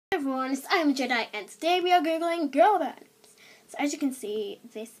everyone, it's I'm Jedi, and today we are googling girl bands. So as you can see,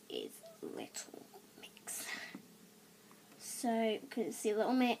 this is Little Mix. So you can see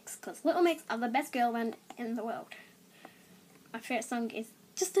Little Mix, because Little Mix are the best girl band in the world. My favourite song is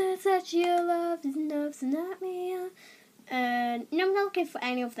Just a Touch Your Love Is Enough to Knock Me Out. No, I'm not looking for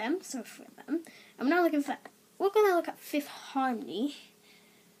any of them, so for them. I'm not looking for... We're going to look at Fifth Harmony.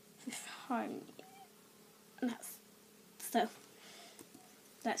 Fifth Harmony.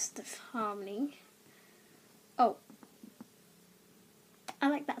 That's the harmony. Oh, I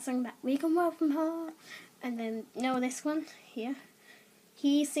like that song, that We Can Welcome Home. And then, this one here.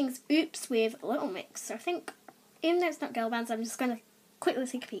 He sings Oops with Little Mix. So I think, even though it's not girl bands, I'm just going to quickly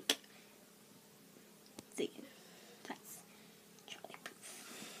take a peek. See, that's Charlie Puth.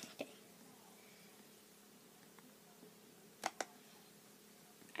 Okay.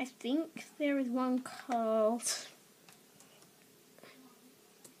 I think there is one called...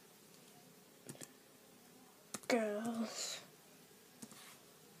 Girls.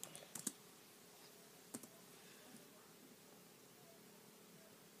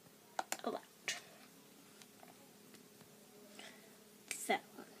 Elect. So,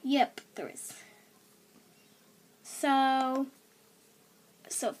 yep, there is. So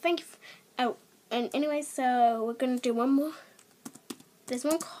thank you. Oh, and anyway, so we're gonna do one more. There's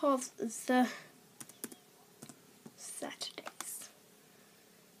one called The Saturdays.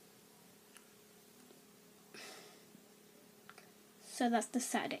 So that's The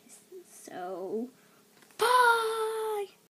Saturdays. So